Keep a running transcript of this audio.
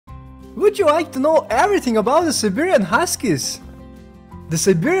Would you like to know everything about the Siberian Huskies? The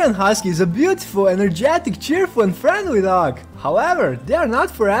Siberian Husky is a beautiful, energetic, cheerful and friendly dog. However, they are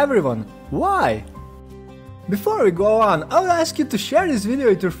not for everyone. Why? Before we go on, I would ask you to share this video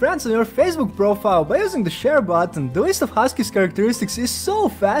with your friends on your Facebook profile by using the share button. The list of Huskies characteristics is so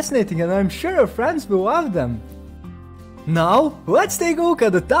fascinating and I'm sure your friends will love them. Now, let's take a look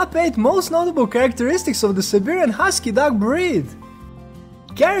at the top 8 most notable characteristics of the Siberian Husky dog breed.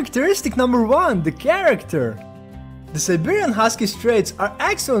 Characteristic number 1, the character. The Siberian Husky's traits are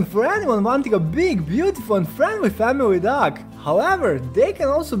excellent for anyone wanting a big, beautiful and friendly family dog. However, they can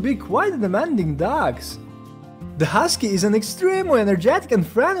also be quite demanding dogs. The Husky is an extremely energetic and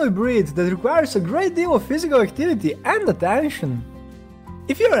friendly breed that requires a great deal of physical activity and attention.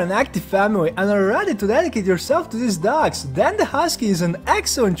 If you are an active family and are ready to dedicate yourself to these dogs, then the Husky is an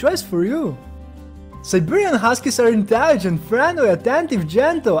excellent choice for you. Siberian Huskies are intelligent, friendly, attentive,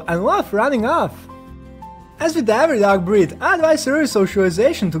 gentle, and love running off. As with every dog breed, I advise early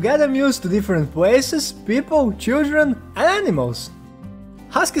socialization to get them used to different places, people, children, and animals.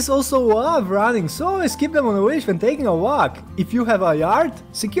 Huskies also love running, so always keep them on a leash when taking a walk. If you have a yard,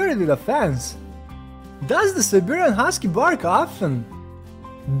 secure it with a fence. Does the Siberian Husky bark often?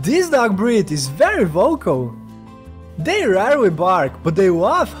 This dog breed is very vocal. They rarely bark, but they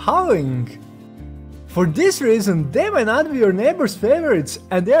love howling. For this reason, they might not be your neighbor's favorites,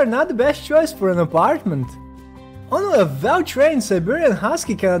 and they are not the best choice for an apartment. Only a well-trained Siberian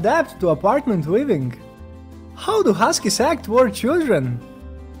Husky can adapt to apartment living. How do Huskies act toward children?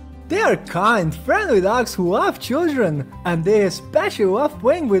 They are kind, friendly dogs who love children, and they especially love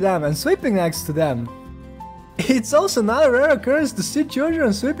playing with them and sleeping next to them. It's also not a rare occurrence to see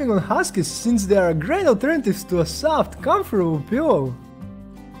children sleeping on Huskies, since they are great alternatives to a soft, comfortable pillow.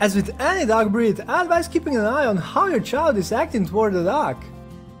 As with any dog breed, I advise keeping an eye on how your child is acting toward the dog.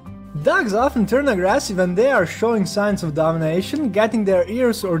 Dogs often turn aggressive when they are showing signs of domination, getting their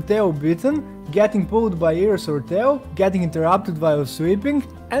ears or tail bitten, getting pulled by ears or tail, getting interrupted while sleeping,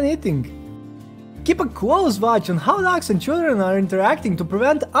 and eating. Keep a close watch on how dogs and children are interacting to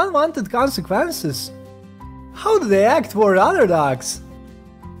prevent unwanted consequences. How do they act toward other dogs?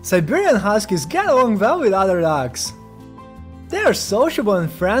 Siberian Huskies get along well with other dogs. They are sociable and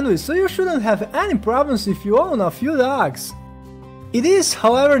friendly, so you shouldn't have any problems if you own a few dogs. It is,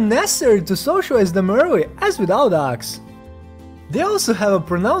 however, necessary to socialize them early, as with all dogs. They also have a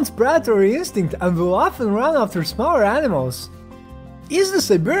pronounced predatory instinct and will often run after smaller animals. Is the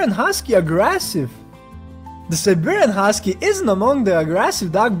Siberian Husky aggressive? The Siberian Husky isn't among the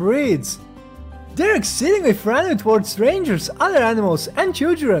aggressive dog breeds. They're exceedingly friendly towards strangers, other animals, and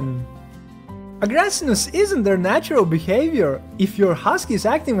children. Aggressiveness isn't their natural behavior. If your Husky is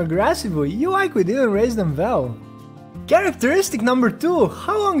acting aggressively, you likely didn't raise them well. Characteristic number 2,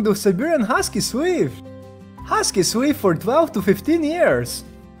 how long do Siberian Huskies live? Huskies live for 12 to 15 years.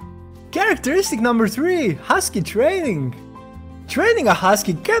 Characteristic number 3, Husky training. Training a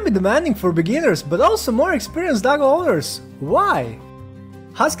Husky can be demanding for beginners, but also more experienced dog owners. Why?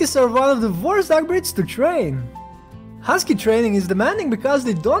 Huskies are one of the worst dog breeds to train. Husky training is demanding because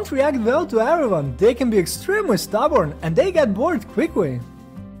they don't react well to everyone, they can be extremely stubborn, and they get bored quickly.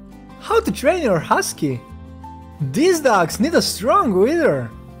 How to train your Husky? These dogs need a strong leader.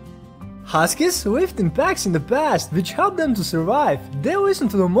 Huskies lived in packs in the past, which helped them to survive. They listen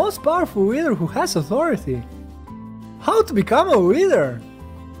to the most powerful leader who has authority. How to become a leader?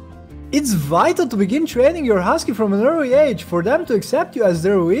 It's vital to begin training your Husky from an early age for them to accept you as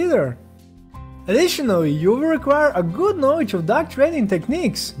their leader. Additionally, you will require a good knowledge of dog training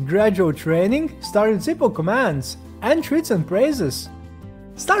techniques, gradual training, start with simple commands, and treats and praises.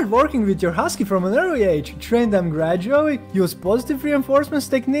 Start working with your Husky from an early age, train them gradually, use positive reinforcements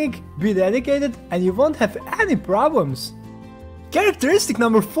technique, be dedicated, and you won't have any problems. Characteristic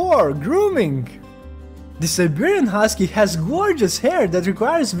number 4, grooming. The Siberian Husky has gorgeous hair that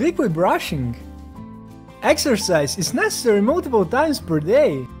requires weekly brushing. Exercise is necessary multiple times per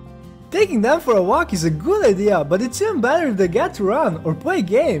day. Taking them for a walk is a good idea, but it's even better if they get to run or play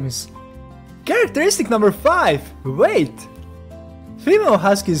games. Characteristic number 5, weight. Female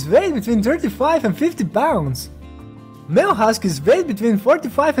Huskies weigh between 35 and 50 pounds. Male Huskies weigh between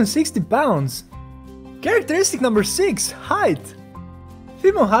 45 and 60 pounds. Characteristic number 6, height.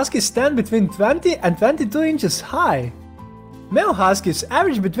 Female Huskies stand between 20 and 22 inches high. Male Huskies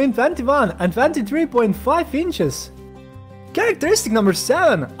average between 21 and 23.5 inches. Characteristic number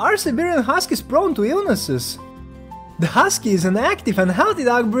 7, are Siberian Huskies prone to illnesses? The Husky is an active and healthy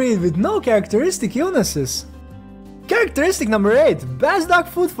dog breed with no characteristic illnesses. Characteristic number 8, best dog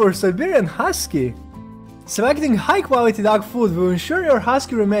food for Siberian Husky. Selecting high-quality dog food will ensure your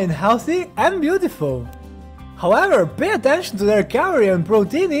husky remain healthy and beautiful. However, pay attention to their calorie and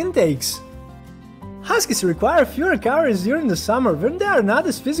protein intakes. Huskies require fewer calories during the summer when they are not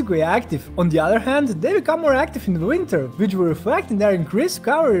as physically active. On the other hand, they become more active in the winter, which will reflect in their increased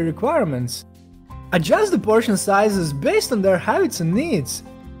calorie requirements. Adjust the portion sizes based on their habits and needs.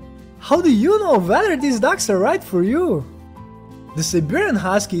 How do you know whether these dogs are right for you? The Siberian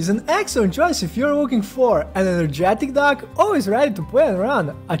Husky is an excellent choice if you're looking for an energetic dog, always ready to play and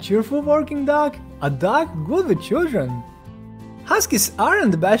run, a cheerful working dog, a dog good with children. Huskies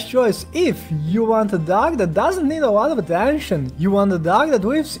aren't the best choice if you want a dog that doesn't need a lot of attention, you want a dog that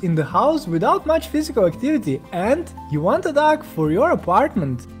lives in the house without much physical activity, and you want a dog for your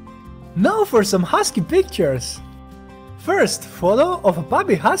apartment. Now for some husky pictures. First, photo of a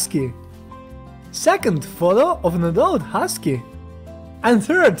puppy husky. Second, photo of an adult husky. And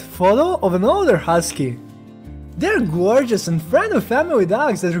third, photo of an older husky. They're gorgeous and friendly family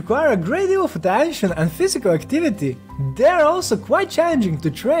dogs that require a great deal of attention and physical activity. They're also quite challenging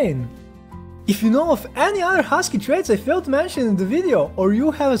to train. If you know of any other husky traits I failed to mention in the video, or you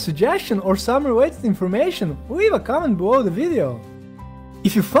have a suggestion or some related information, leave a comment below the video.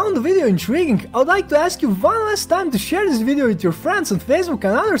 If you found the video intriguing, I would like to ask you one last time to share this video with your friends on Facebook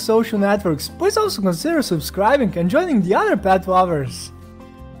and other social networks. Please also consider subscribing and joining the other pet lovers.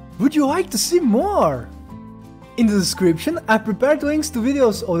 Would you like to see more? In the description, I prepared links to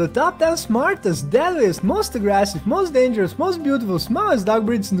videos of the top 10 smartest, deadliest, most aggressive, most dangerous, most beautiful, smallest dog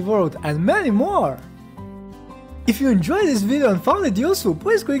breeds in the world, and many more. If you enjoyed this video and found it useful,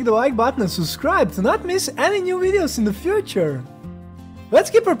 please click the like button and subscribe to not miss any new videos in the future. Let's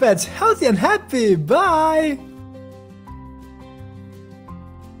keep our pets healthy and happy, bye!